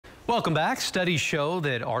Welcome back. Studies show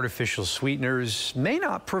that artificial sweeteners may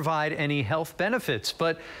not provide any health benefits,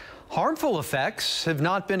 but harmful effects have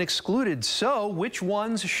not been excluded. So which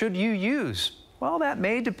ones should you use? Well, that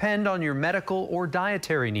may depend on your medical or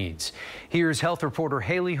dietary needs. Here's health reporter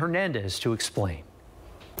Haley Hernandez to explain.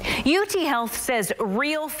 UTHealth says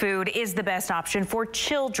real food is the best option for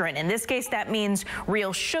children. In this case, that means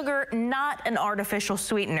real sugar, not an artificial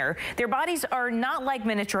sweetener. Their bodies are not like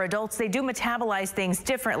miniature adults. They do metabolize things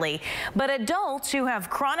differently. But adults who have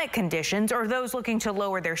chronic conditions or those looking to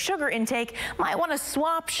lower their sugar intake might want to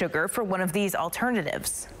swap sugar for one of these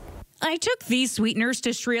alternatives. I took these sweeteners to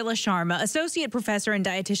Shreela Sharma, associate professor and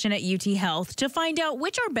dietitian at UTHealth, to find out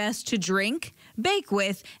which are best to drink, bake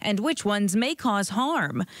with, and which ones may cause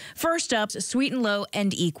harm. First up, sweet and low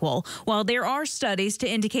and equal. While there are studies to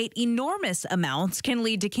indicate enormous amounts can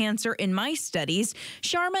lead to cancer in mice studies,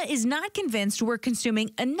 Sharma is not convinced we're consuming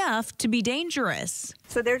enough to be dangerous.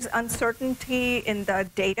 So there's uncertainty in the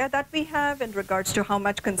data that we have in regards to how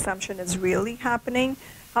much consumption is really happening.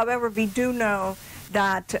 However, we do know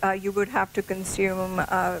that you would have to consume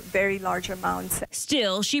very large amounts.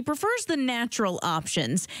 Still, she prefers the natural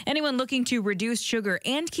options. Anyone looking to reduce sugar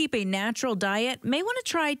and keep a natural diet may want to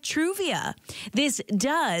try Truvia. This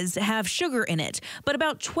does have sugar in it, but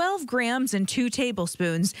about 12 grams in 2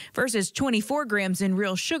 tablespoons versus 24 grams in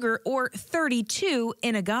real sugar or 32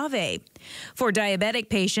 in agave. For diabetic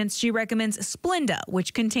patients, she recommends Splenda,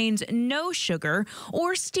 which contains no sugar,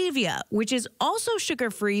 or stevia, which is also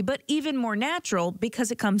sugar-free but even more natural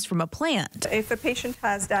because it comes from a plant. If a patient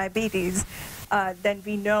has diabetes, then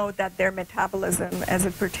we know that their metabolism as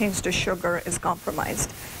it pertains to sugar is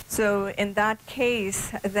compromised. So in that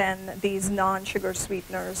case, then these non-sugar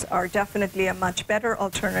sweeteners are definitely a much better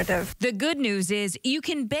alternative. The good news is you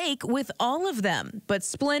can bake with all of them, but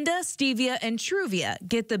Splenda, stevia, and Truvia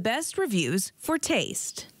get the best reviews for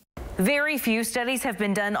taste. Very few studies have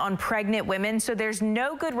been done on pregnant women, so there's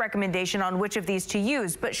no good recommendation on which of these to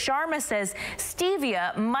use. But Sharma says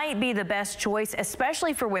stevia might be the best choice,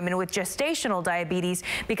 especially for women with gestational diabetes,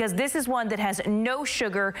 because this is one that has no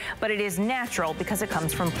sugar, but it is natural because it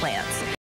comes from plants.